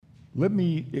Let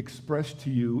me express to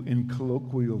you in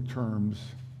colloquial terms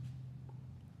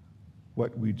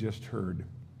what we just heard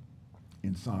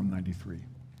in Psalm 93.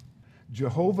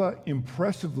 Jehovah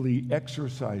impressively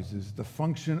exercises the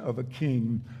function of a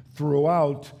king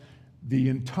throughout the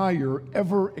entire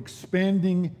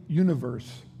ever-expanding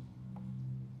universe.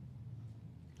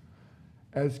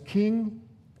 As king,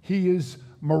 he is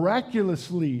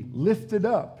miraculously lifted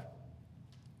up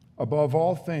above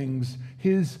all things.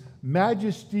 His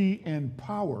majesty and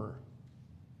power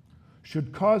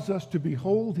should cause us to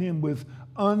behold him with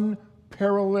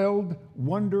unparalleled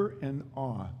wonder and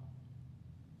awe.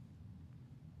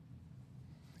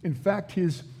 In fact,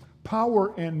 his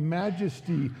power and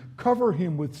majesty cover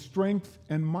him with strength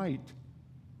and might.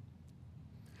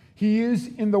 He is,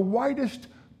 in the widest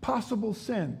possible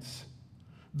sense,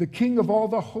 the king of all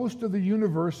the host of the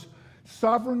universe,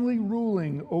 sovereignly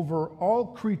ruling over all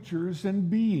creatures and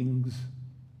beings,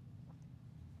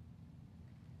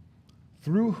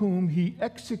 through whom he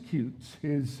executes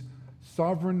his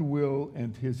sovereign will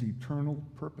and his eternal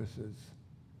purposes.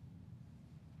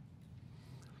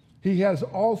 He has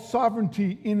all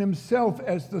sovereignty in himself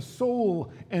as the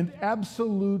sole and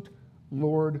absolute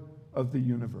Lord of the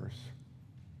universe.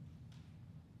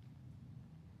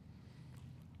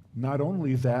 Not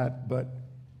only that, but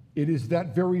it is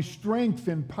that very strength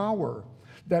and power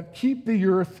that keep the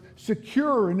earth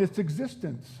secure in its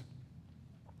existence.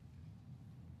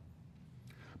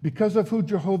 Because of who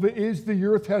Jehovah is, the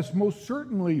earth has most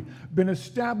certainly been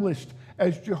established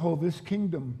as Jehovah's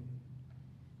kingdom.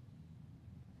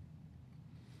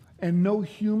 And no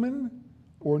human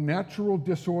or natural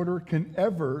disorder can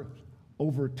ever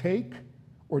overtake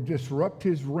or disrupt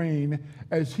his reign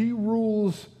as he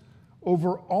rules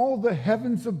over all the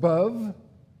heavens above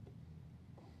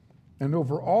and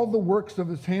over all the works of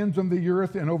his hands on the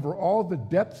earth and over all the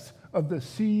depths of the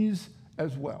seas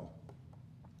as well.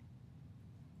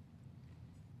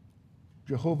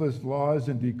 Jehovah's laws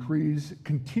and decrees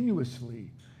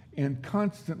continuously and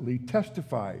constantly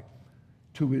testify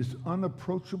to his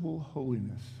unapproachable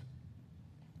holiness,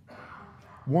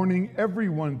 warning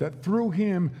everyone that through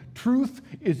him truth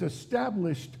is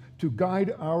established to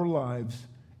guide our lives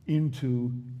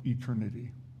into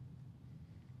eternity.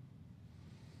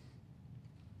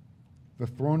 The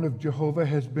throne of Jehovah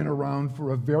has been around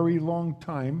for a very long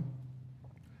time,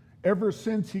 ever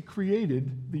since he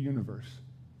created the universe.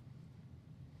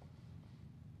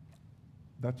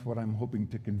 That's what I'm hoping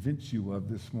to convince you of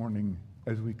this morning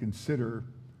as we consider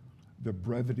the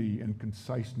brevity and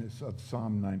conciseness of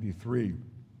Psalm 93.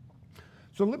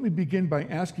 So let me begin by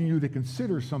asking you to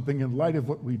consider something in light of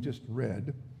what we just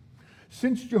read.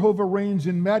 Since Jehovah reigns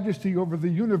in majesty over the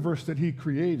universe that he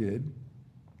created,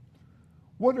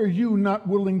 what are you not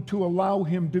willing to allow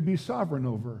him to be sovereign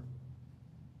over?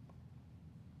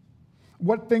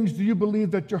 What things do you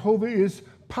believe that Jehovah is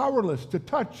powerless to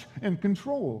touch and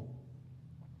control?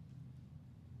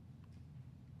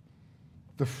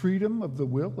 The freedom of the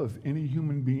will of any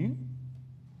human being?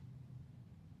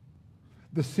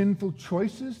 The sinful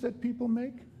choices that people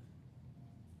make?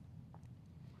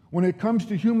 When it comes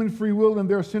to human free will and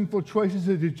their sinful choices,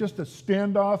 is it just a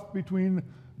standoff between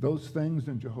those things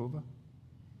and Jehovah?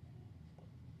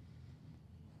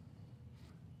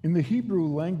 In the Hebrew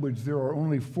language, there are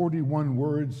only 41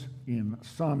 words in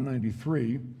Psalm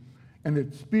 93, and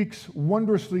it speaks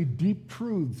wondrously deep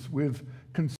truths with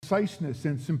conciseness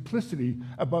and simplicity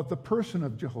about the person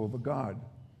of Jehovah God.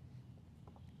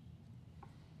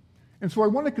 And so I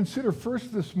want to consider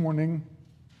first this morning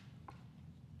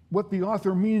what the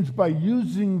author means by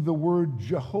using the word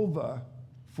Jehovah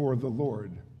for the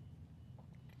Lord.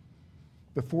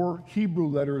 The four Hebrew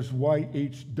letters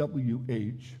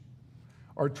YHWH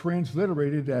are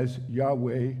transliterated as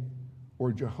Yahweh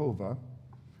or Jehovah,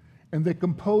 and they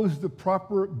compose the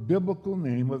proper biblical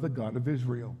name of the God of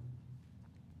Israel.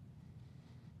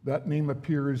 That name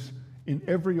appears in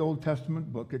every Old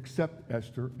Testament book except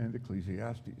Esther and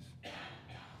Ecclesiastes.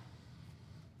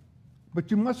 But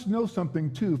you must know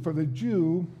something too. For the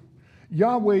Jew,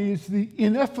 Yahweh is the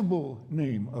ineffable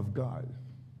name of God.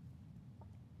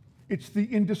 It's the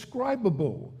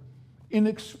indescribable,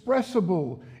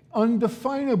 inexpressible,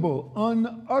 undefinable,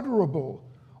 unutterable,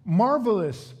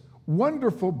 marvelous,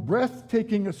 wonderful,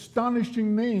 breathtaking,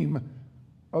 astonishing name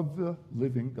of the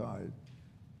living God.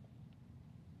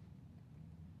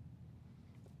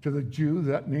 To the Jew,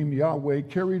 that name Yahweh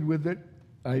carried with it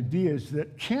ideas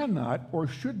that cannot or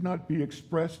should not be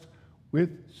expressed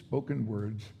with spoken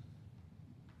words,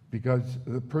 because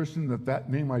the person that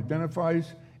that name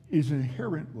identifies is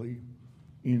inherently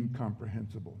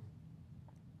incomprehensible.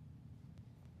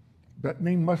 That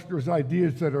name musters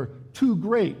ideas that are too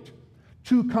great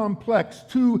too complex,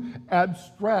 too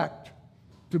abstract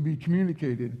to be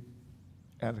communicated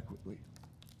adequately.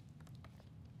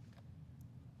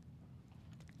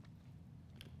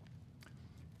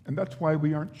 And that's why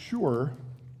we aren't sure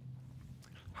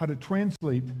how to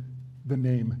translate the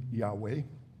name Yahweh.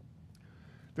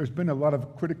 There's been a lot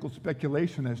of critical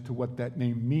speculation as to what that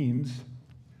name means,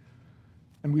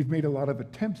 and we've made a lot of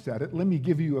attempts at it. Let me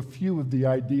give you a few of the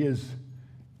ideas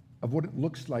of what it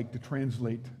looks like to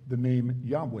translate the name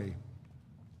Yahweh.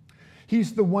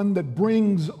 He's the one that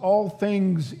brings all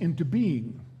things into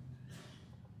being.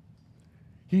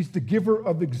 He's the giver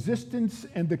of existence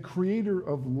and the creator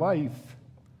of life,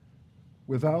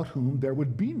 without whom there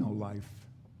would be no life.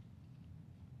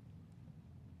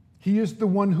 He is the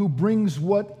one who brings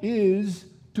what is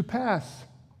to pass.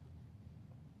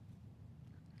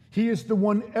 He is the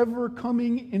one ever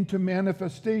coming into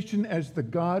manifestation as the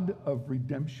God of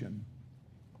redemption.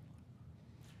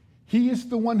 He is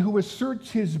the one who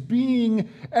asserts his being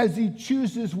as he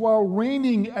chooses while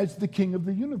reigning as the King of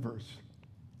the universe.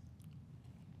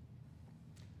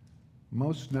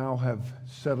 Most now have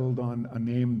settled on a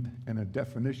name and a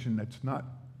definition that's not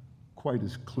quite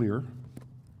as clear.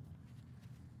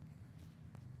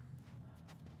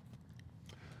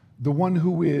 The one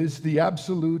who is the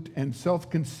absolute and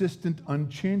self-consistent,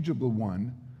 unchangeable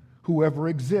one who ever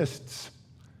exists.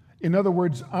 In other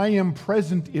words, I am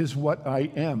present is what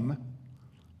I am.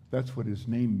 That's what his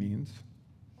name means.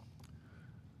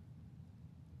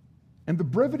 And the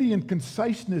brevity and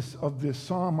conciseness of this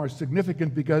psalm are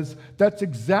significant because that's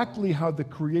exactly how the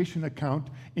creation account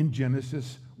in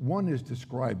Genesis 1 is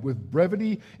described, with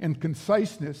brevity and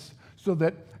conciseness, so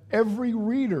that every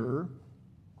reader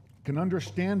can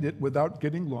understand it without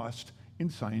getting lost in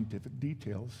scientific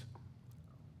details.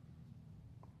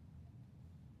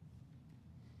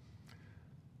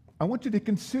 I want you to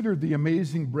consider the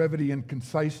amazing brevity and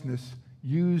conciseness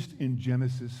used in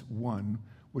Genesis 1,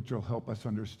 which will help us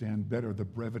understand better the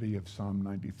brevity of Psalm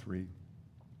 93.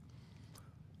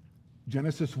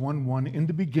 Genesis 1:1, in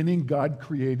the beginning God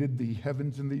created the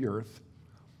heavens and the earth.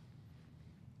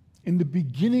 In the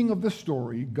beginning of the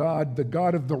story, God, the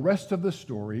God of the rest of the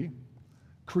story,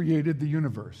 created the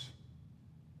universe.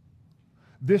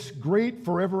 This great,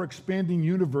 forever expanding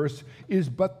universe is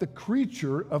but the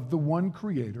creature of the one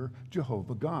creator,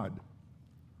 Jehovah God.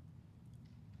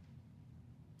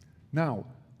 Now,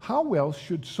 how else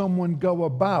should someone go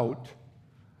about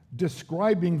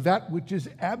describing that which is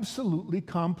absolutely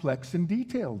complex and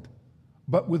detailed,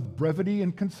 but with brevity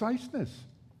and conciseness?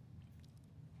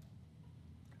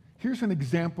 Here's an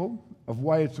example of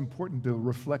why it's important to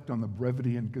reflect on the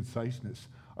brevity and conciseness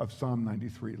of Psalm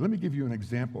 93. Let me give you an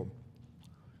example.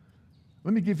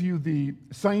 Let me give you the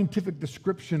scientific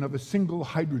description of a single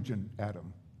hydrogen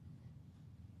atom.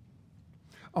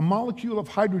 A molecule of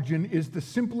hydrogen is the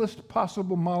simplest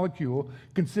possible molecule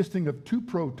consisting of 2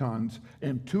 protons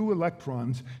and 2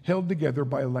 electrons held together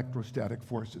by electrostatic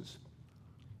forces.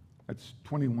 That's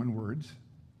 21 words.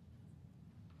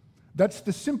 That's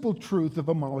the simple truth of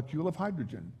a molecule of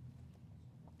hydrogen.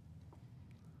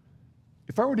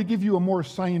 If I were to give you a more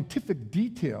scientific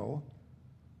detail,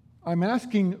 I'm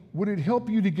asking, would it help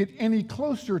you to get any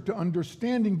closer to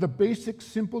understanding the basic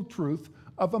simple truth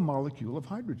of a molecule of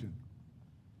hydrogen?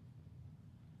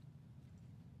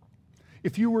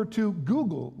 If you were to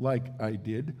Google, like I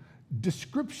did,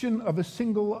 description of a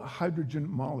single hydrogen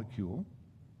molecule,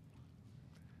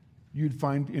 you'd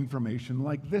find information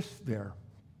like this there.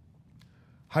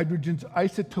 Hydrogen's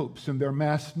isotopes and their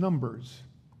mass numbers.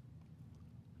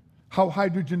 How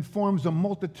hydrogen forms a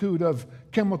multitude of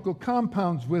chemical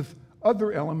compounds with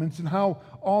other elements and how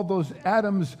all those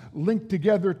atoms link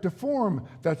together to form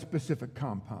that specific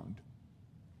compound.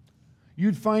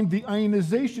 You'd find the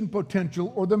ionization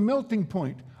potential or the melting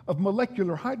point of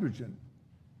molecular hydrogen.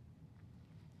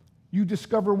 You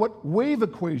discover what wave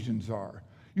equations are.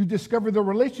 You discover the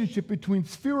relationship between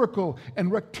spherical and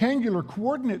rectangular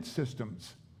coordinate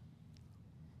systems.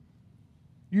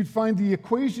 You'd find the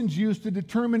equations used to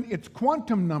determine its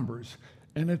quantum numbers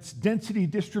and its density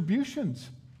distributions.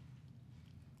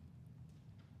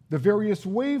 The various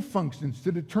wave functions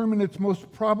to determine its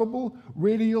most probable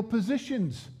radial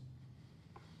positions.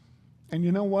 And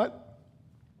you know what?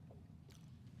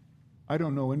 I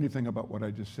don't know anything about what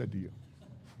I just said to you.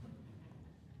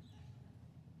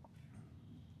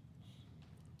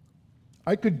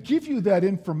 I could give you that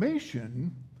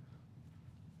information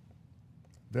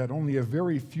that only a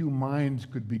very few minds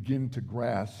could begin to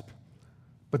grasp,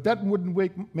 but that wouldn't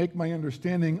make my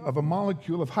understanding of a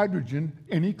molecule of hydrogen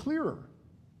any clearer.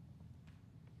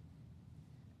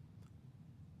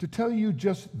 To tell you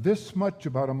just this much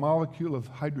about a molecule of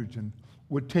hydrogen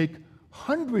would take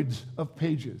hundreds of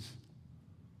pages.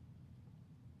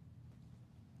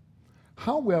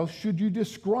 How well should you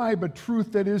describe a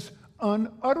truth that is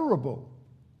unutterable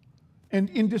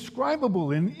and indescribable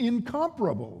and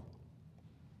incomparable,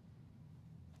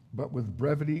 but with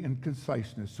brevity and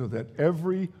conciseness so that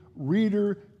every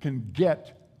reader can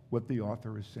get what the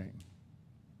author is saying?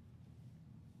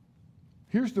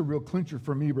 Here's the real clincher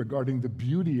for me regarding the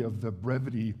beauty of the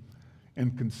brevity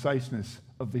and conciseness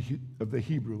of the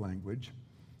Hebrew language.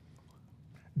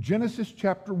 Genesis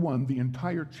chapter 1, the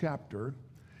entire chapter,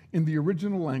 in the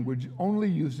original language only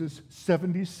uses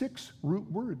 76 root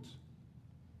words.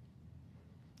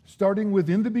 Starting with,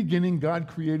 in the beginning, God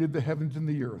created the heavens and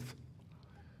the earth.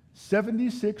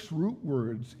 76 root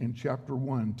words in chapter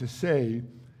 1 to say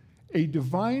a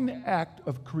divine act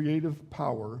of creative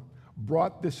power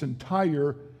brought this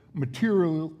entire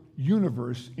material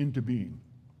universe into being.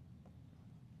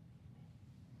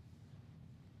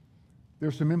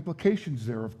 There's some implications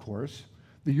there, of course.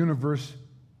 The universe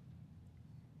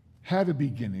had a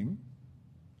beginning.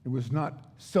 It was not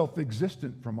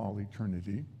self-existent from all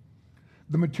eternity.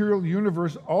 The material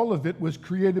universe, all of it, was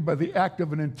created by the act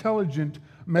of an intelligent,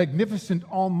 magnificent,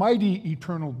 almighty,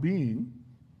 eternal being.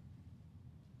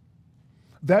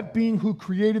 That being who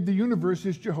created the universe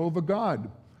is Jehovah God.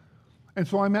 And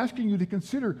so I'm asking you to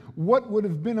consider what would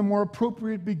have been a more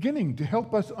appropriate beginning to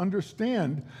help us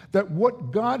understand that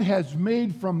what God has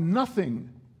made from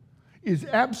nothing is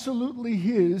absolutely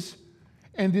His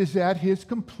and is at His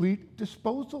complete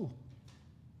disposal.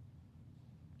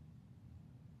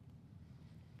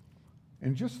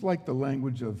 And just like the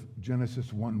language of Genesis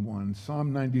 1:1,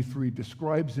 Psalm 93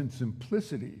 describes in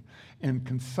simplicity and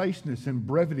conciseness and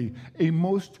brevity a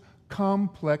most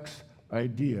complex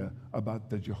idea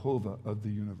about the Jehovah of the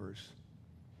universe.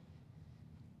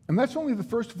 And that's only the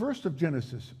first verse of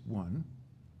Genesis 1.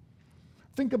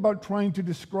 Think about trying to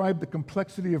describe the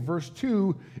complexity of verse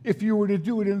 2 if you were to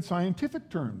do it in scientific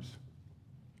terms.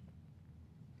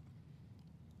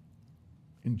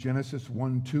 In Genesis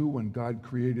 1:2, when God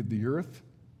created the earth,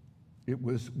 it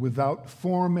was without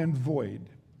form and void.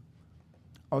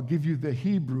 I'll give you the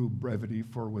Hebrew brevity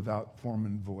for without form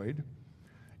and void.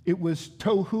 It was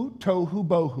tohu, tohu,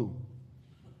 bohu.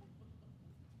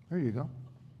 There you go.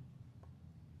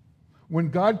 When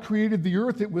God created the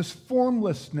earth, it was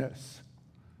formlessness.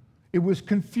 It was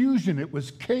confusion. It was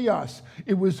chaos.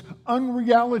 It was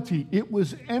unreality. It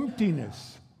was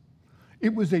emptiness.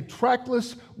 It was a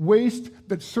trackless waste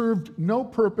that served no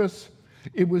purpose.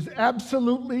 It was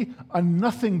absolutely a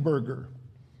nothing burger.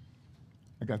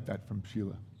 I got that from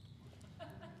Sheila.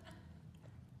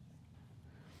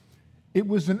 It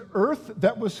was an earth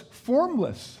that was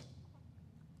formless.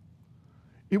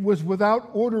 It was without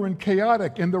order and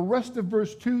chaotic. And the rest of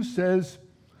verse 2 says,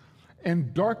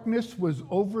 and darkness was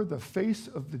over the face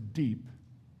of the deep,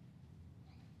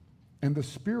 and the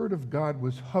Spirit of God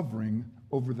was hovering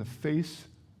over the face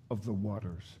of the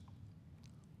waters.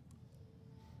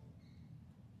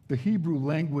 The Hebrew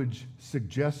language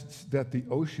suggests that the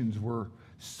oceans were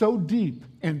so deep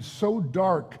and so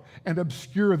dark and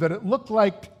obscure that it looked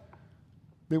like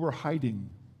they were hiding.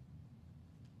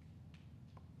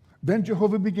 Then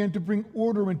Jehovah began to bring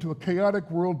order into a chaotic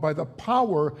world by the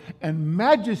power and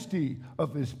majesty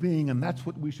of His being, and that's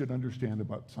what we should understand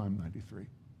about Psalm 93.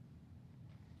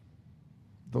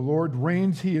 The Lord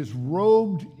reigns. He is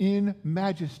robed in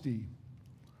majesty.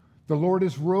 The Lord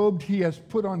is robed. He has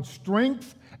put on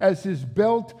strength as His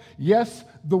belt. Yes,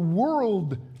 the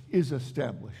world is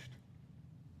established.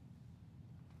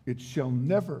 It shall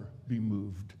never be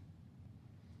moved.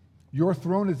 Your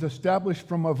throne is established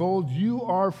from of old. You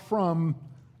are from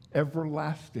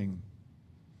everlasting.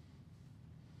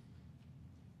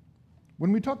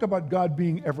 When we talk about God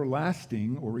being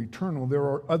everlasting or eternal, there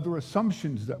are other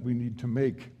assumptions that we need to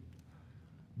make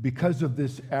because of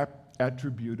this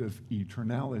attribute of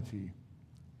eternality.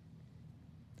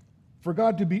 For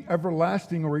God to be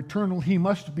everlasting or eternal, He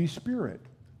must be spirit,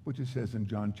 which it says in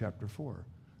John chapter 4.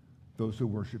 Those who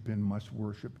worship Him must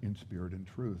worship in spirit and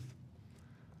truth.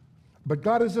 But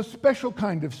God is a special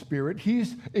kind of spirit.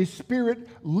 He's a spirit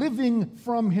living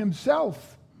from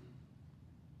Himself.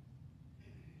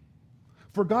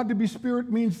 For God to be spirit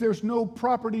means there's no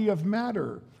property of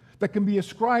matter that can be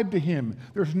ascribed to Him.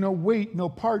 There's no weight, no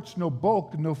parts, no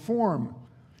bulk, no form.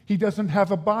 He doesn't have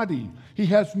a body. He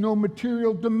has no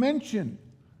material dimension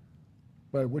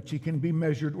by which He can be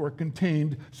measured or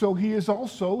contained. So He is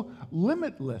also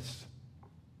limitless.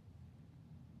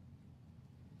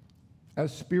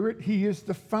 As spirit, He is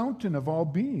the fountain of all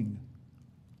being.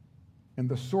 and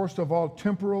the source of all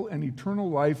temporal and eternal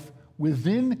life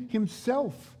within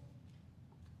himself,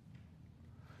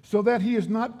 so that he is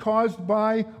not caused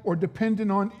by or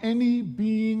dependent on any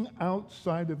being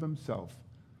outside of himself.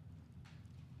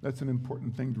 That's an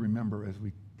important thing to remember as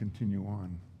we continue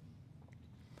on.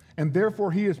 And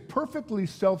therefore he is perfectly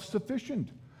self-sufficient,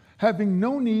 having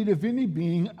no need of any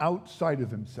being outside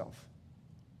of himself.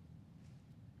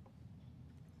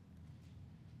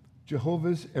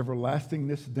 Jehovah's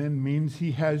everlastingness then means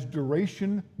he has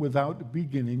duration without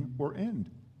beginning or end.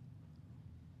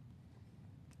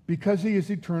 Because he is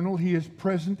eternal, he is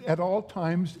present at all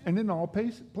times and in all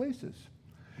places.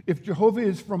 If Jehovah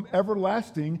is from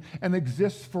everlasting and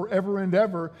exists forever and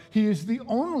ever, he is the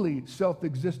only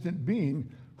self-existent being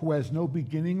who has no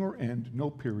beginning or end, no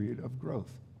period of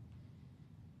growth.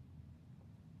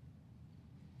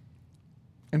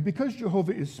 And because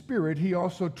Jehovah is spirit, he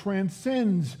also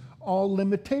transcends all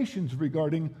limitations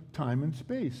regarding time and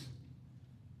space.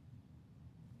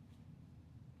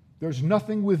 There's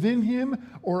nothing within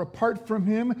him or apart from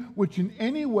him which in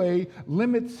any way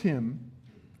limits him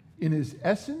in his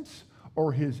essence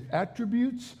or his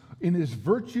attributes, in his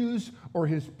virtues or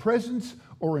his presence,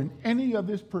 or in any of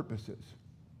his purposes.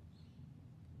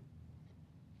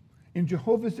 In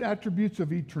Jehovah's attributes of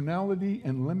eternality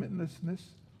and limitlessness,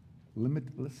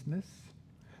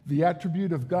 the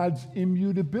attribute of God's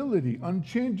immutability,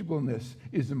 unchangeableness,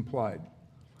 is implied.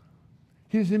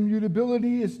 His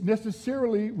immutability is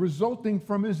necessarily resulting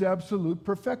from his absolute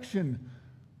perfection.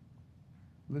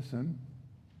 Listen,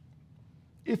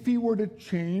 if he were to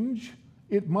change,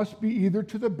 it must be either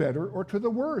to the better or to the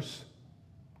worse.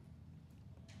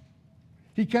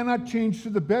 He cannot change to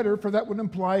the better, for that would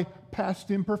imply past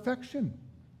imperfection.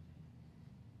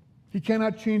 He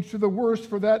cannot change to the worse,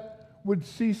 for that would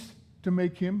cease to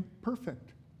make him perfect.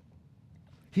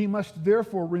 He must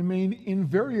therefore remain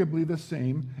invariably the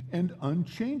same and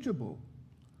unchangeable.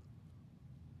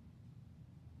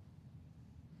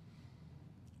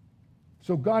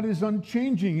 So God is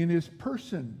unchanging in his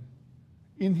person,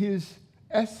 in his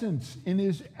essence, in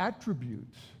his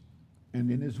attributes, and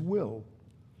in his will.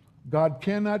 God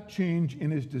cannot change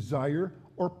in his desire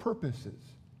or purposes.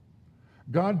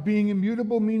 God being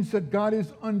immutable means that God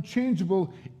is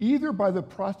unchangeable either by the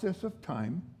process of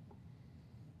time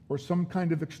or some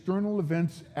kind of external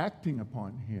events acting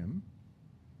upon him,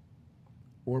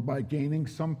 or by gaining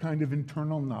some kind of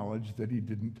internal knowledge that he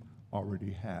didn't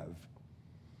already have.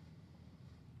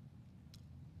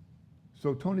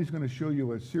 So Tony's going to show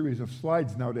you a series of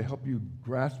slides now to help you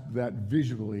grasp that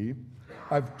visually.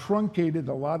 I've truncated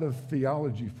a lot of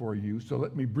theology for you, so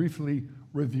let me briefly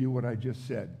review what I just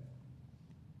said.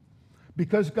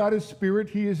 Because God is spirit,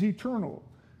 he is eternal.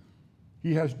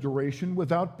 He has duration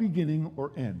without beginning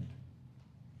or end.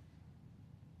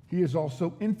 He is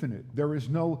also infinite. There is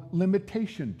no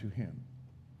limitation to him.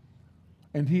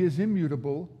 And he is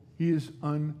immutable. He is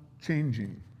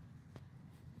unchanging.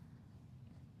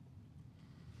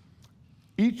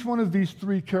 Each one of these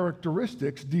three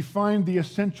characteristics define the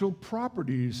essential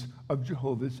properties of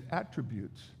Jehovah's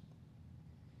attributes.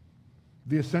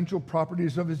 The essential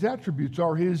properties of his attributes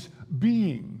are his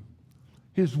being,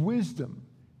 his wisdom,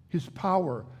 his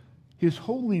power, his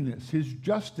holiness, his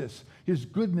justice, his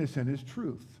goodness, and his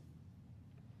truth.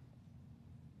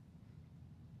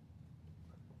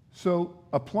 So,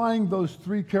 applying those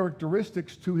three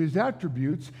characteristics to his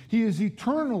attributes, he is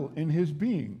eternal in his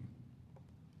being,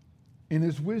 in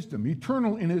his wisdom,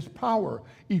 eternal in his power,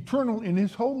 eternal in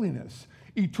his holiness,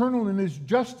 eternal in his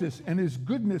justice and his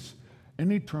goodness,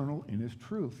 and eternal in his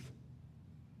truth.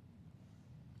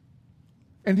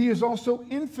 And he is also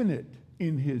infinite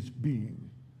in his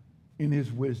being, in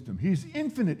his wisdom. He's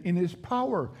infinite in his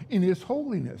power, in his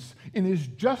holiness, in his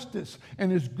justice,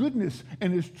 and his goodness,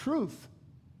 and his truth.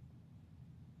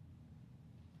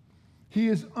 He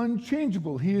is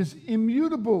unchangeable. He is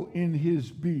immutable in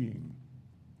his being,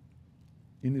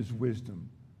 in his wisdom,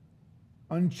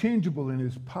 unchangeable in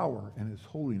his power and his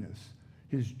holiness,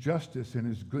 his justice and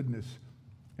his goodness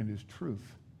and his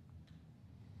truth.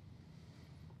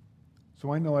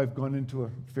 So I know I've gone into a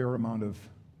fair amount of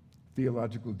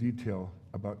theological detail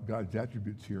about God's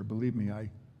attributes here. Believe me, I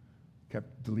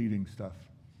kept deleting stuff.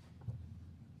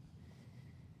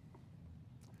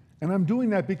 And I'm doing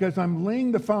that because I'm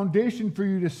laying the foundation for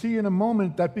you to see in a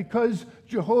moment that because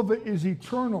Jehovah is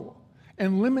eternal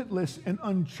and limitless and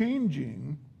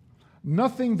unchanging,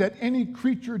 nothing that any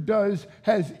creature does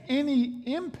has any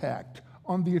impact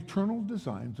on the eternal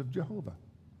designs of Jehovah.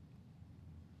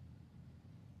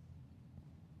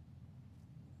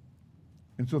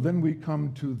 And so then we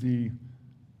come to the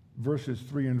verses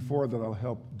 3 and 4 that I'll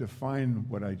help define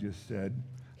what I just said.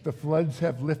 The floods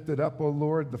have lifted up, O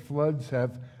Lord. The floods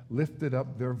have lifted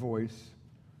up their voice.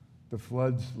 The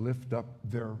floods lift up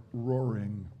their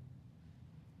roaring.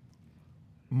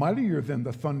 Mightier than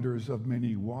the thunders of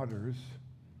many waters,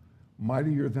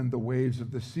 mightier than the waves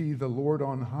of the sea, the Lord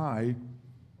on high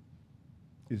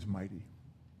is mighty.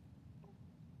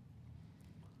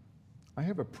 I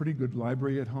have a pretty good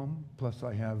library at home, plus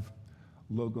I have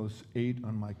Logos 8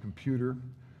 on my computer,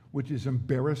 which is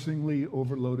embarrassingly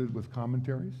overloaded with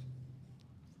commentaries.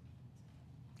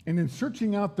 And in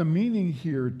searching out the meaning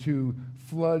here to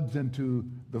floods and to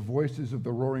the voices of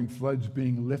the roaring floods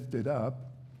being lifted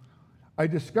up, I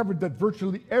discovered that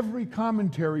virtually every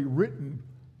commentary written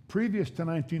previous to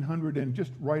 1900 and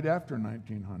just right after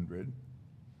 1900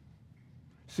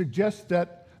 suggests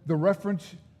that the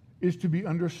reference is to be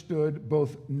understood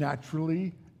both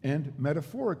naturally and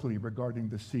metaphorically regarding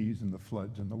the seas and the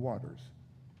floods and the waters.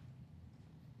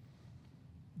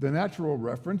 The natural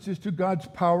reference is to God's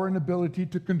power and ability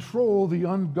to control the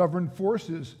ungoverned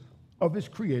forces of his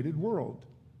created world.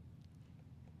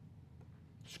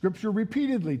 Scripture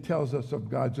repeatedly tells us of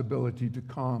God's ability to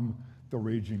calm the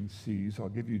raging seas. I'll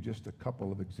give you just a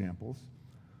couple of examples.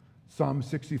 Psalm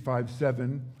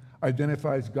 65:7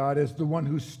 identifies God as the one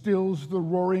who stills the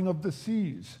roaring of the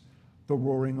seas, the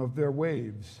roaring of their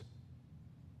waves.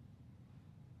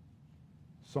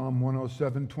 Psalm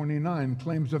 107:29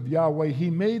 claims of Yahweh, he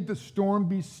made the storm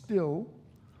be still,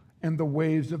 and the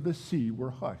waves of the sea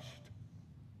were hushed.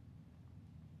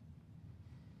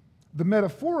 The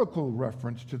metaphorical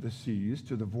reference to the seas,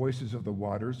 to the voices of the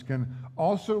waters, can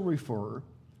also refer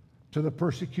to the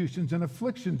persecutions and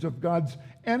afflictions of God's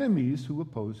enemies who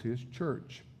oppose his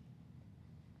church.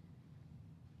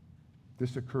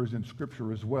 This occurs in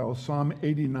Scripture as well. Psalm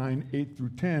 89, 8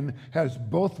 through 10 has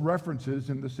both references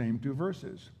in the same two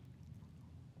verses.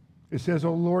 It says,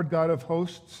 O Lord God of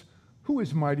hosts, who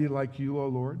is mighty like you, O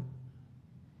Lord?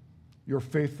 Your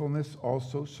faithfulness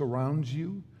also surrounds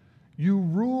you. You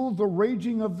rule the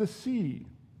raging of the sea.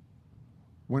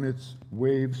 When its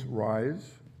waves rise,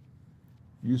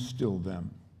 you still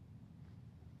them.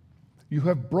 You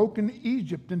have broken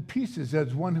Egypt in pieces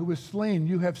as one who is slain.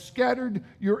 You have scattered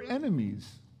your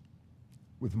enemies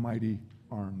with mighty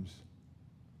arms.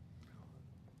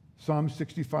 Psalm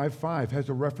 65:5 has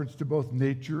a reference to both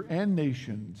nature and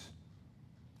nations,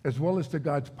 as well as to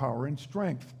God's power and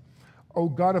strength. O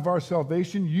God of our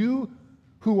salvation, you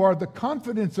who are the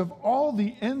confidence of all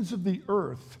the ends of the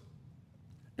earth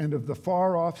and of the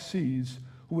far-off seas,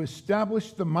 who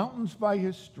established the mountains by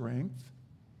his strength,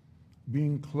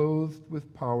 being clothed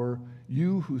with power,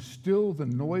 you who still the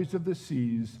noise of the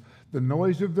seas, the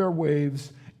noise of their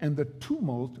waves, and the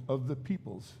tumult of the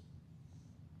peoples.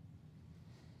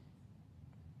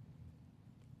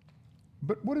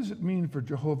 But what does it mean for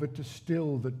Jehovah to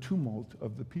still the tumult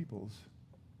of the peoples?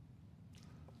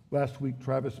 Last week,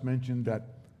 Travis mentioned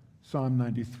that Psalm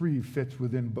 93 fits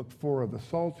within Book 4 of the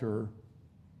Psalter,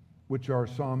 which are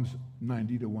Psalms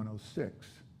 90 to 106.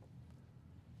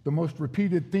 The most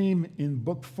repeated theme in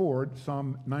Book 4,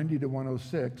 Psalm 90 to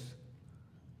 106,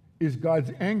 is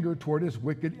God's anger toward his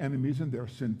wicked enemies and their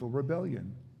sinful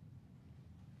rebellion.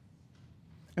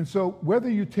 And so whether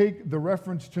you take the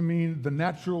reference to mean the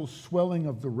natural swelling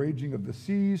of the raging of the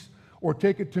seas, or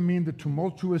take it to mean the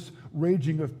tumultuous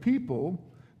raging of people,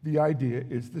 the idea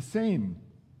is the same.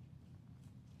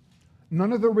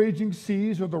 None of the raging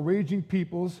seas or the raging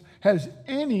peoples has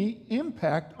any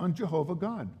impact on Jehovah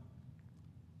God,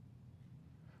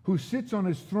 who sits on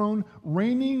his throne,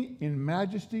 reigning in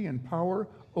majesty and power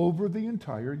over the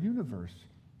entire universe.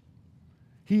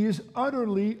 He is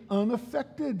utterly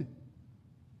unaffected.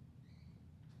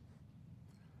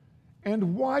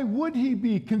 And why would he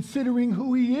be, considering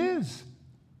who he is?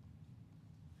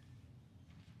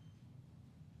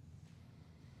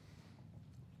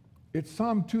 It's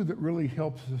Psalm 2 that really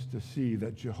helps us to see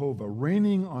that Jehovah,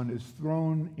 reigning on his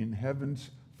throne in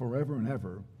heavens forever and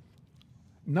ever,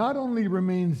 not only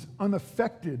remains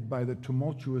unaffected by the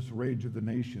tumultuous rage of the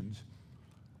nations,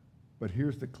 but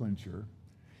here's the clincher.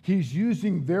 He's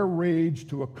using their rage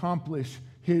to accomplish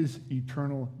his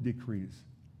eternal decrees.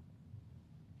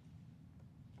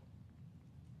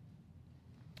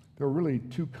 There are really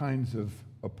two kinds of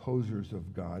opposers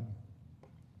of God,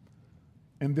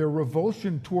 and their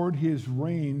revulsion toward his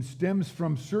reign stems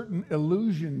from certain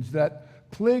illusions that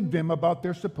plague them about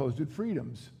their supposed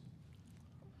freedoms.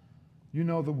 You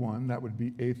know the one, that would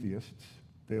be atheists.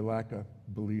 They lack a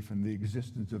belief in the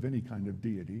existence of any kind of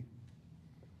deity.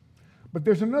 But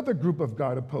there's another group of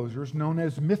God opposers known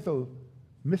as misotheists.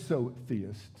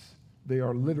 They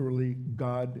are literally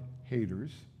God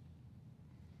haters.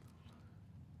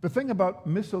 The thing about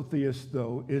misotheists,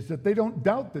 though, is that they don't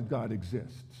doubt that God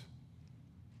exists.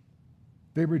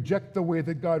 They reject the way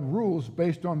that God rules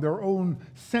based on their own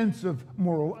sense of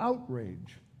moral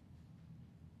outrage.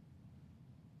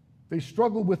 They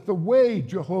struggle with the way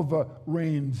Jehovah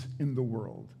reigns in the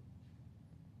world.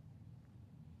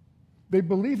 They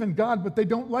believe in God, but they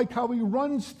don't like how he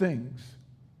runs things.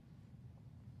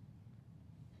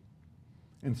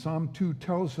 And Psalm 2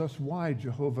 tells us why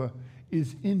Jehovah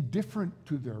is indifferent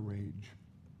to their rage.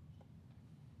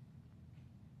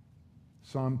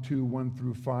 Psalm 2, 1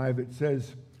 through 5, it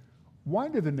says, "Why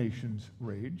do the nations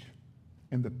rage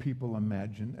and the people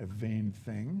imagine a vain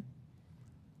thing?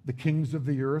 The kings of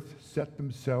the earth set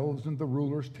themselves and the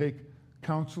rulers take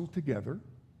counsel together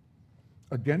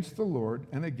against the Lord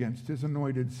and against his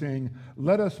anointed, saying,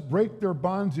 'Let us break their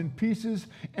bonds in pieces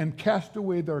and cast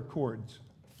away their cords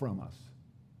from us.'"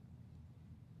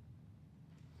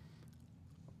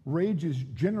 Rage is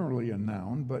generally a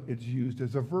noun, but it's used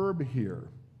as a verb here.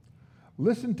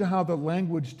 Listen to how the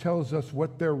language tells us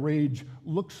what their rage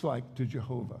looks like to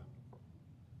Jehovah.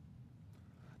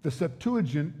 The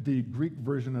Septuagint, the Greek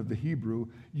version of the Hebrew,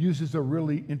 uses a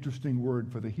really interesting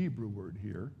word for the Hebrew word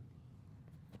here.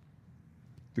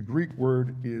 The Greek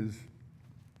word is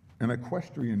an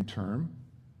equestrian term.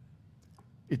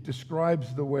 It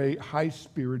describes the way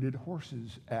high-spirited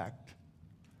horses act.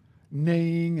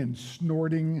 Neighing and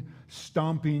snorting,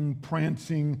 stomping,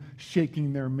 prancing,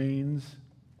 shaking their manes.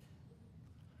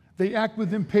 They act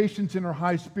with impatience and are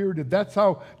high-spirited. That's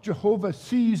how Jehovah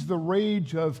sees the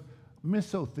rage of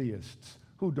misotheists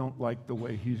who don't like the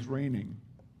way he's reigning.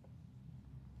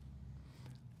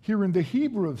 Here in the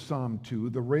Hebrew of Psalm 2,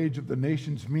 the rage of the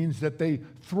nations means that they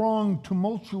throng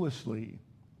tumultuously.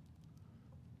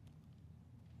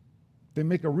 They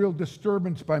make a real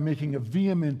disturbance by making a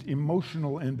vehement,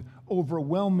 emotional, and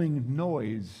overwhelming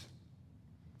noise.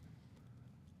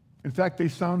 In fact, they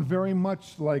sound very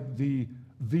much like the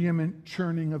vehement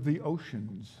churning of the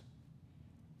oceans.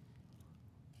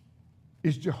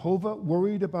 Is Jehovah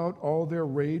worried about all their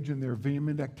rage and their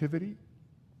vehement activity?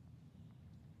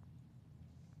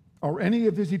 Are any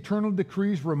of his eternal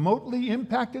decrees remotely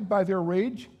impacted by their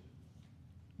rage?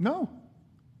 No.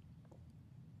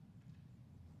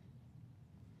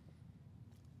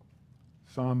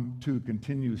 Psalm 2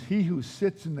 continues, "He who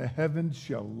sits in the heavens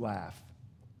shall laugh.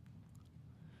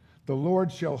 The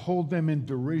Lord shall hold them in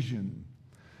derision.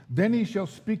 Then he shall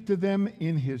speak to them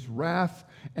in his wrath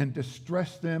and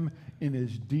distress them in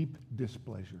his deep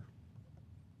displeasure."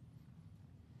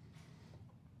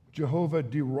 Jehovah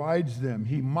derides them,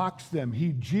 he mocks them,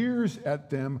 he jeers at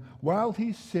them while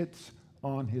he sits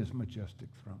on his majestic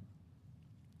throne.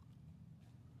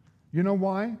 You know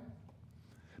why?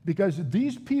 Because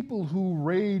these people who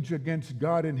rage against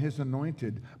God and his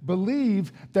anointed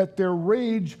believe that their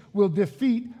rage will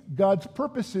defeat God's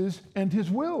purposes and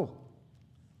his will.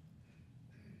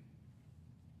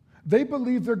 They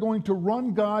believe they're going to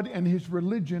run God and his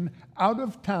religion out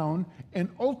of town and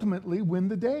ultimately win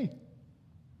the day.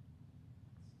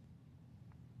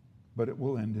 But it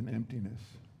will end in emptiness.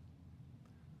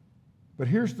 But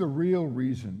here's the real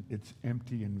reason it's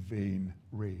empty and vain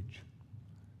rage.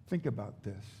 Think about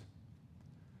this.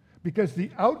 Because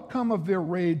the outcome of their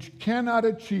rage cannot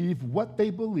achieve what they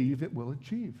believe it will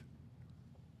achieve.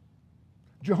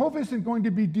 Jehovah isn't going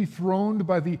to be dethroned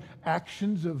by the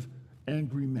actions of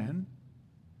angry men.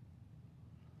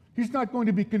 He's not going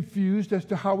to be confused as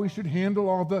to how we should handle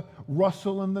all the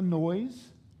rustle and the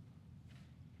noise.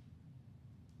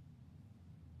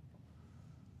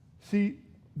 See,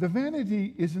 the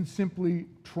vanity isn't simply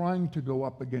trying to go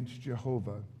up against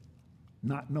Jehovah,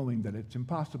 not knowing that it's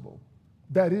impossible.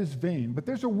 That is vain. But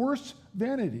there's a worse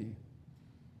vanity.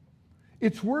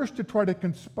 It's worse to try to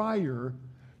conspire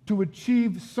to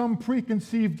achieve some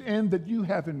preconceived end that you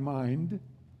have in mind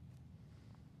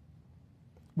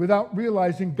without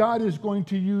realizing God is going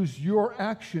to use your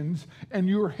actions and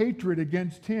your hatred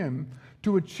against him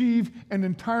to achieve an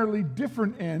entirely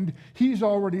different end he's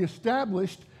already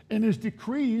established in his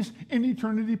decrees in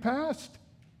eternity past.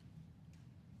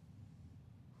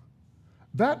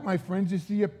 That, my friends, is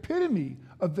the epitome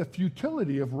of the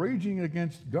futility of raging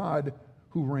against God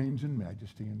who reigns in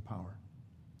majesty and power.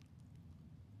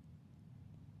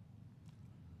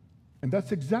 And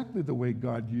that's exactly the way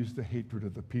God used the hatred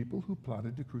of the people who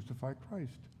plotted to crucify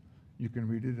Christ. You can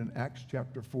read it in Acts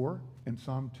chapter 4 and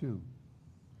Psalm 2.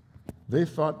 They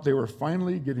thought they were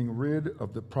finally getting rid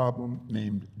of the problem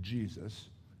named Jesus.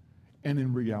 And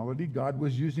in reality, God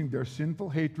was using their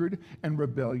sinful hatred and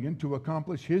rebellion to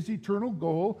accomplish his eternal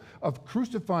goal of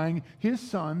crucifying his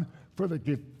Son for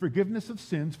the forgiveness of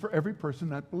sins for every person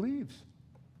that believes.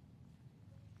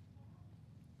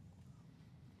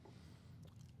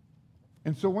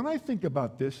 And so when I think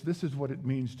about this, this is what it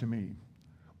means to me.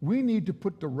 We need to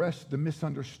put to rest the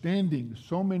misunderstanding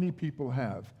so many people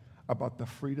have about the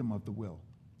freedom of the will.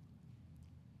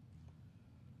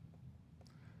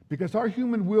 Because our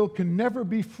human will can never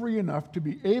be free enough to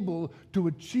be able to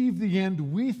achieve the end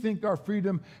we think our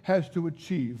freedom has to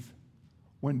achieve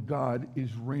when God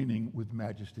is reigning with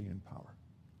majesty and power.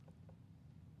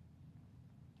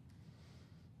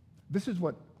 This is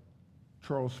what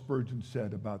Charles Spurgeon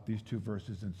said about these two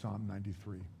verses in Psalm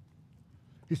 93.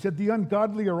 He said, "The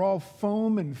ungodly are all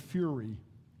foam and fury,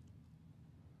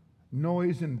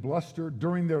 noise and bluster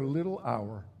during their little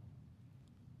hour.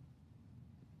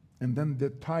 And then the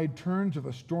tide turns or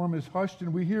the storm is hushed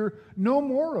and we hear no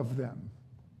more of them,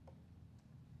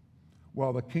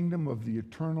 while the kingdom of the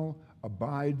eternal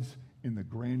abides in the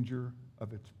grandeur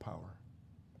of its power."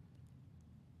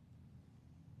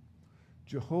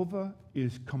 Jehovah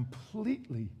is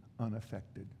completely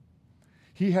unaffected.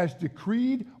 He has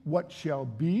decreed what shall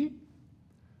be.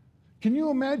 Can you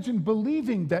imagine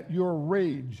believing that your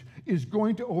rage is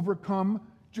going to overcome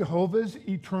Jehovah's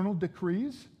eternal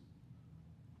decrees,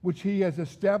 which he has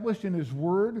established in his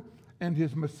word and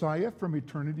his Messiah from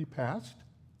eternity past?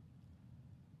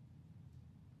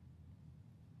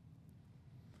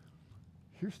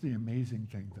 Here's the amazing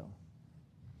thing, though.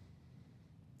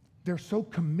 They're so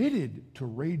committed to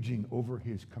raging over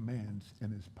his commands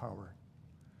and his power.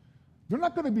 They're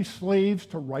not going to be slaves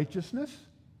to righteousness.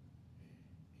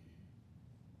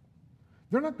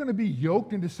 They're not going to be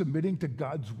yoked into submitting to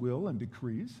God's will and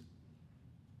decrees.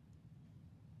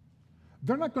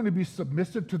 They're not going to be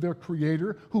submissive to their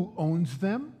Creator who owns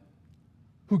them,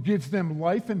 who gives them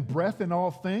life and breath in all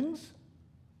things.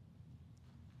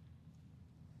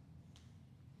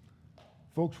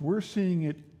 Folks, we're seeing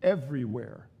it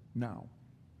everywhere now.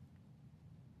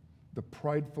 The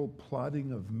prideful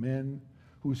plotting of men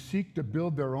who seek to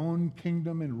build their own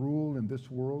kingdom and rule in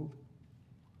this world.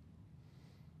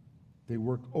 They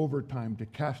work overtime to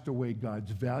cast away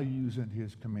God's values and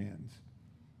his commands.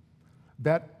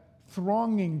 That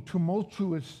thronging,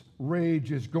 tumultuous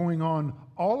rage is going on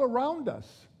all around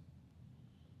us.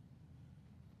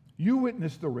 You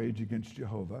witness the rage against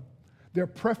Jehovah, their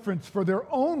preference for their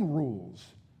own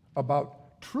rules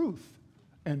about truth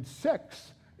and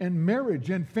sex and marriage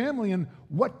and family and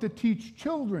what to teach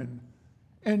children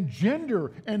and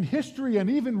gender and history and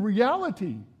even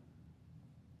reality.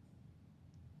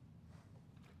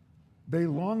 They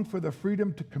long for the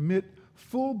freedom to commit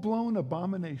full-blown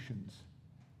abominations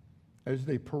as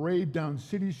they parade down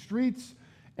city streets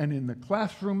and in the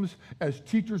classrooms as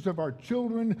teachers of our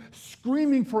children,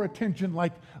 screaming for attention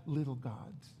like little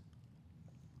gods.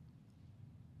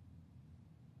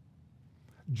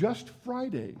 Just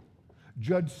Friday,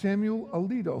 Judge Samuel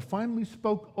Alito finally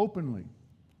spoke openly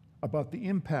about the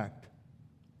impact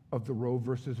of the Roe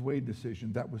versus Wade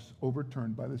decision that was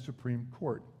overturned by the Supreme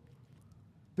Court.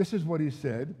 This is what he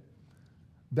said: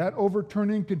 "That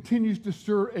overturning continues to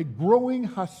stir a growing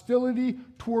hostility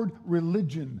toward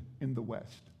religion in the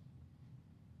West.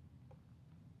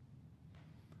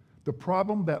 The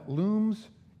problem that looms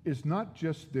is not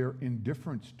just their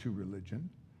indifference to religion,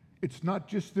 it's not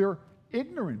just their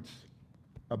ignorance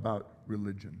about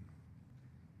religion.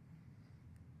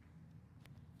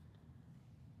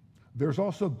 There's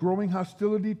also growing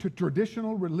hostility to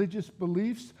traditional religious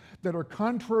beliefs that are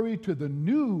contrary to the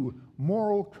new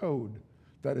moral code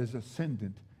that is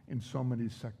ascendant in so many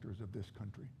sectors of this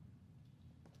country."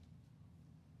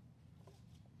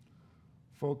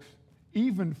 Folks,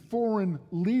 even foreign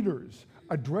leaders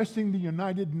addressing the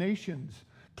United Nations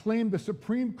claimed the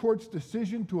Supreme Court's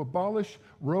decision to abolish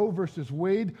Roe versus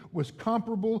Wade was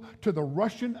comparable to the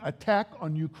Russian attack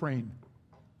on Ukraine,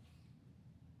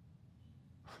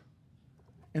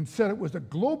 and said it was a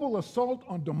global assault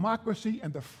on democracy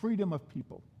and the freedom of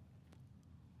people.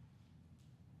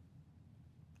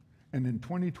 And in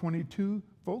 2022,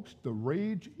 folks, the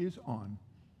rage is on.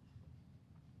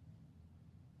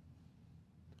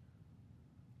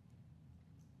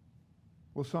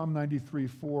 Well, Psalm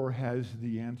 93:4 has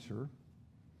the answer.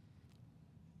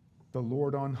 The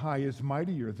Lord on high is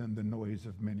mightier than the noise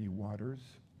of many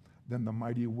waters, than the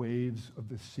mighty waves of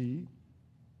the sea.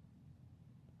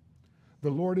 The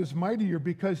Lord is mightier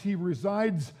because he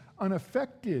resides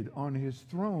unaffected on his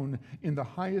throne in the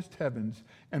highest heavens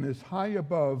and is high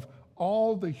above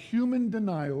all the human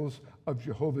denials of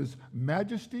Jehovah's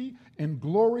majesty and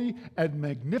glory and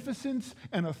magnificence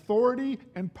and authority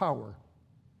and power.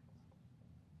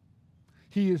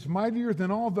 He is mightier than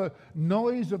all the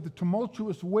noise of the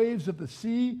tumultuous waves of the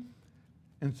sea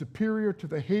and superior to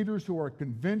the haters who are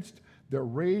convinced their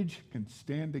rage can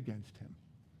stand against him.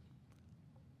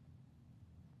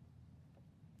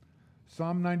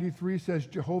 Psalm 93 says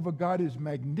Jehovah God is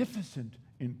magnificent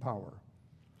in power.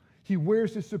 He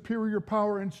wears his superior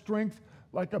power and strength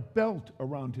like a belt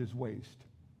around his waist.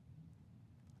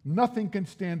 Nothing can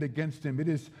stand against him. It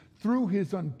is through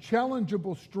his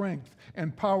unchallengeable strength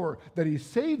and power that he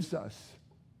saves us.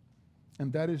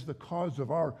 And that is the cause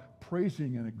of our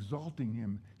praising and exalting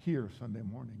him here Sunday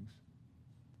mornings.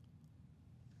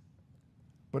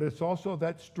 But it's also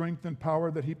that strength and power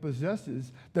that he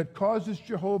possesses that causes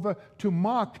Jehovah to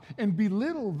mock and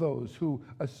belittle those who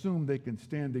assume they can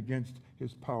stand against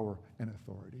his power and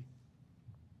authority.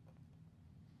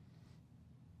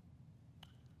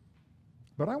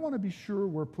 But I want to be sure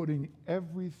we're putting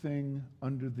everything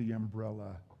under the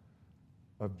umbrella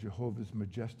of Jehovah's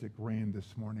majestic reign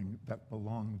this morning that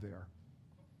belong there.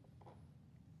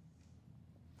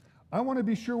 I want to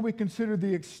be sure we consider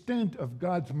the extent of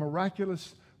God's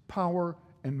miraculous power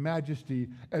and majesty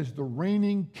as the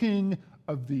reigning king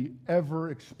of the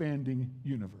ever-expanding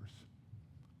universe.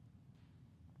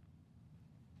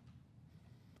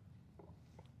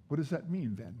 What does that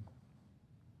mean then?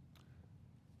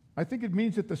 I think it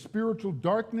means that the spiritual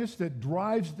darkness that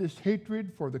drives this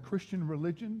hatred for the Christian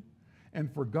religion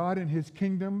and for God and his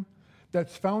kingdom,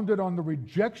 that's founded on the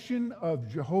rejection of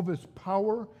Jehovah's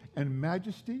power and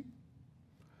majesty,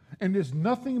 and is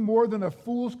nothing more than a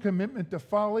fool's commitment to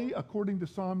folly, according to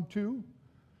Psalm 2,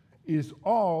 is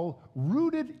all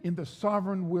rooted in the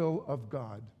sovereign will of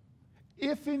God,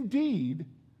 if indeed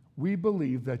we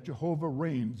believe that Jehovah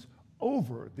reigns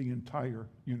over the entire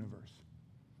universe.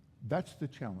 That's the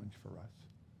challenge for us.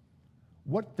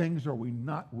 What things are we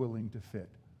not willing to fit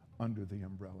under the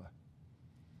umbrella?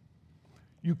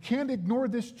 You can't ignore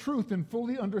this truth in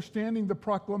fully understanding the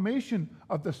proclamation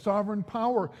of the sovereign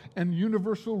power and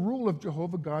universal rule of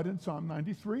Jehovah God in Psalm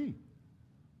 93.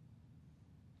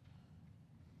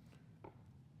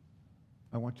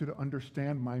 I want you to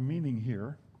understand my meaning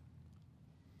here.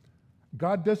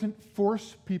 God doesn't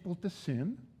force people to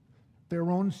sin.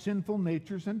 Their own sinful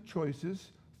natures and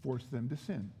choices force them to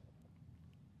sin.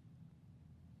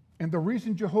 And the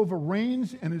reason Jehovah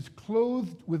reigns and is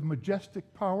clothed with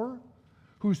majestic power,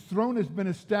 whose throne has been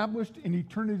established in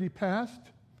eternity past,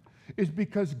 is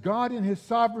because God in his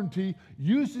sovereignty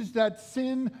uses that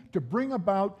sin to bring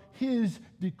about his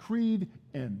decreed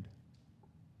end.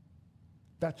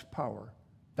 That's power.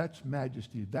 That's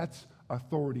majesty. That's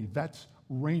authority. That's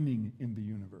reigning in the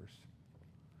universe.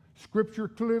 Scripture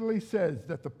clearly says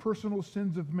that the personal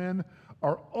sins of men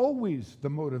are always the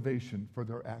motivation for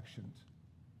their actions,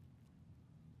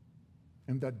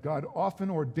 and that God often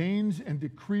ordains and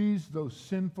decrees those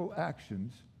sinful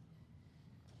actions.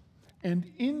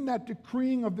 And in that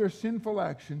decreeing of their sinful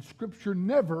actions, Scripture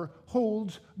never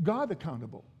holds God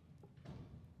accountable.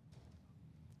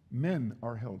 Men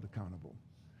are held accountable.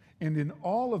 And in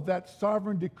all of that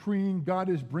sovereign decreeing God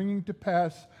is bringing to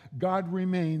pass, God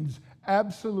remains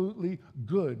absolutely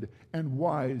good and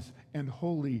wise and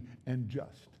holy and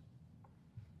just.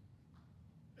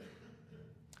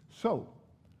 So,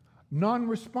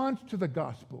 non-response to the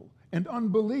gospel and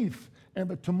unbelief and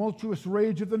the tumultuous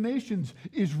rage of the nations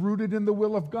is rooted in the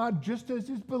will of God, just as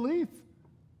is belief.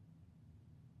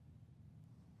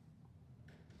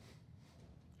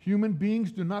 Human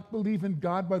beings do not believe in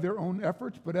God by their own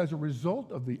efforts, but as a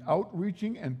result of the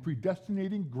outreaching and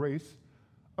predestinating grace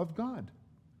of God.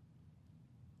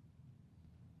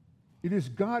 It is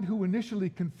God who initially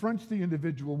confronts the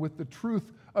individual with the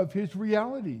truth of his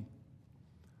reality.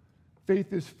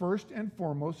 Faith is first and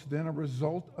foremost then a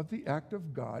result of the act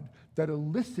of God that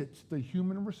elicits the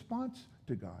human response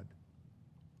to God.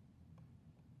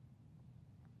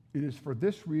 It is for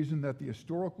this reason that the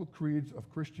historical creeds of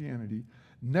Christianity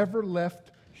never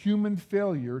left human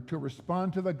failure to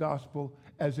respond to the gospel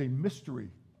as a mystery.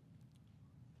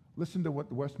 Listen to what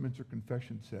the Westminster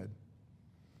Confession said.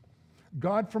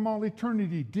 God from all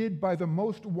eternity did by the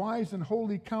most wise and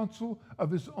holy counsel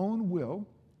of his own will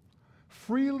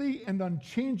freely and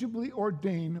unchangeably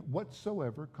ordain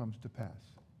whatsoever comes to pass.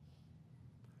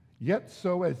 Yet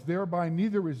so as thereby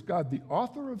neither is God the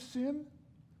author of sin,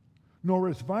 nor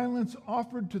is violence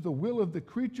offered to the will of the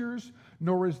creatures,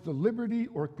 nor is the liberty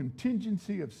or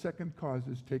contingency of second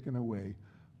causes taken away,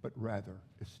 but rather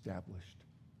established.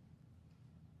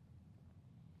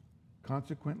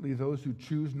 Consequently, those who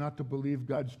choose not to believe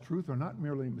God's truth are not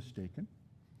merely mistaken.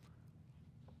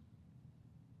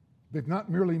 They've not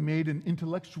merely made an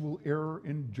intellectual error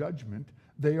in judgment.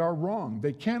 They are wrong.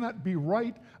 They cannot be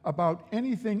right about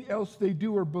anything else they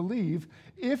do or believe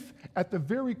if, at the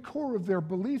very core of their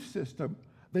belief system,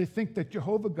 they think that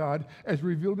Jehovah God, as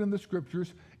revealed in the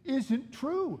Scriptures, isn't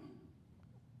true.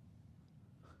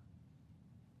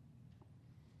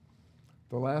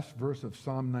 The last verse of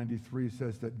Psalm 93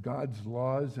 says that God's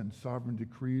laws and sovereign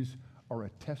decrees are a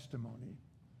testimony,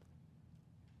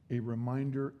 a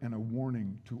reminder and a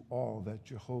warning to all that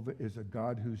Jehovah is a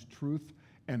God whose truth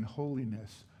and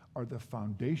holiness are the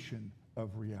foundation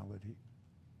of reality.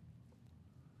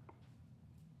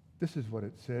 This is what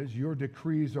it says: your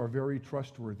decrees are very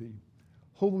trustworthy.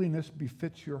 Holiness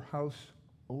befits your house,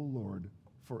 O Lord,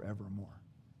 forevermore.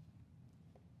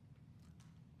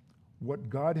 What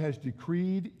God has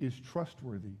decreed is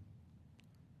trustworthy,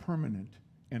 permanent,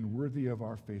 and worthy of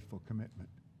our faithful commitment.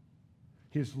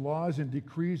 His laws and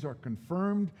decrees are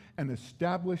confirmed and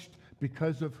established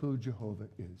because of who Jehovah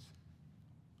is.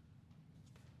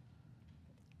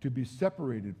 To be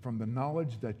separated from the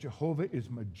knowledge that Jehovah is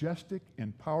majestic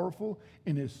and powerful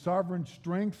in his sovereign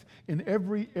strength in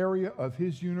every area of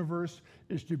his universe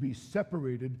is to be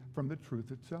separated from the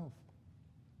truth itself.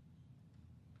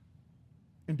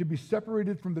 And to be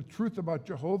separated from the truth about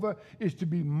Jehovah is to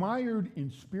be mired in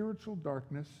spiritual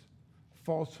darkness,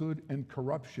 falsehood, and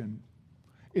corruption.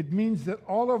 It means that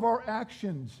all of our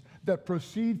actions that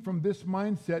proceed from this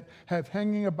mindset have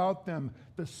hanging about them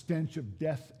the stench of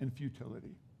death and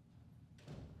futility.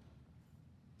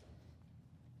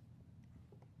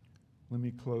 Let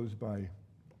me close by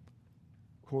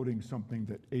quoting something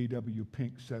that A.W.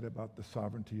 Pink said about the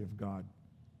sovereignty of God.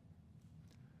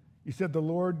 He said, "The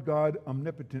Lord God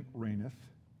omnipotent reigneth.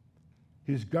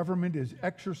 His government is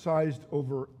exercised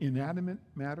over inanimate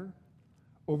matter,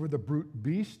 over the brute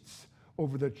beasts,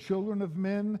 over the children of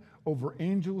men, over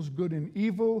angels good and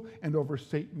evil, and over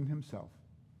Satan himself.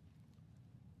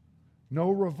 No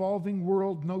revolving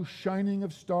world, no shining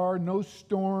of star, no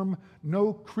storm,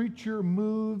 no creature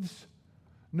moves,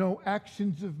 no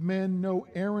actions of men, no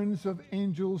errands of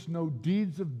angels, no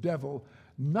deeds of devil.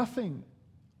 Nothing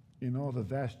in all the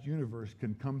vast universe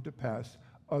can come to pass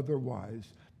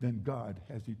otherwise than God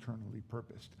has eternally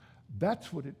purposed."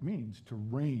 That's what it means to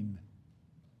reign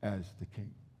as the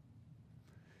king.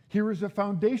 Here is a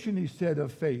foundation, he said,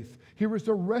 of faith. Here is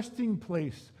a resting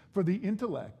place for the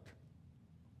intellect.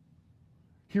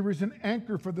 Here is an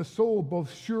anchor for the soul,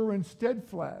 both sure and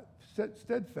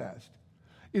steadfast.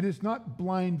 It is not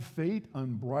blind fate,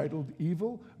 unbridled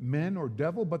evil, men or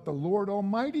devil, but the Lord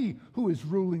Almighty who is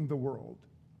ruling the world,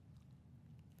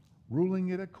 ruling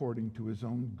it according to his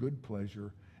own good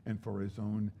pleasure and for his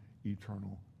own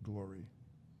eternal glory.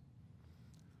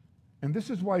 And this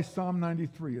is why Psalm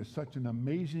 93 is such an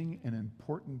amazing and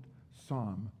important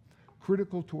psalm,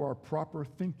 critical to our proper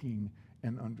thinking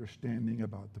and understanding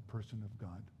about the person of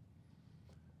God.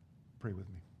 Pray with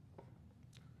me.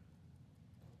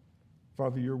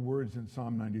 Father, your words in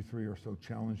Psalm 93 are so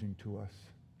challenging to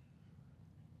us.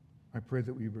 I pray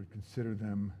that we would consider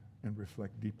them and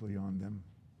reflect deeply on them,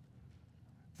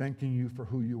 thanking you for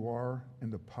who you are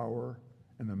and the power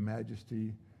and the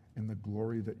majesty and the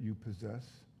glory that you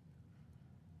possess.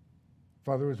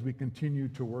 Father, as we continue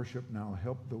to worship now,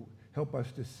 help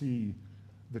us to see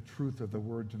the truth of the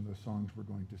words and the songs we're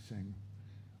going to sing.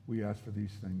 We ask for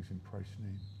these things in Christ's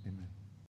name. Amen.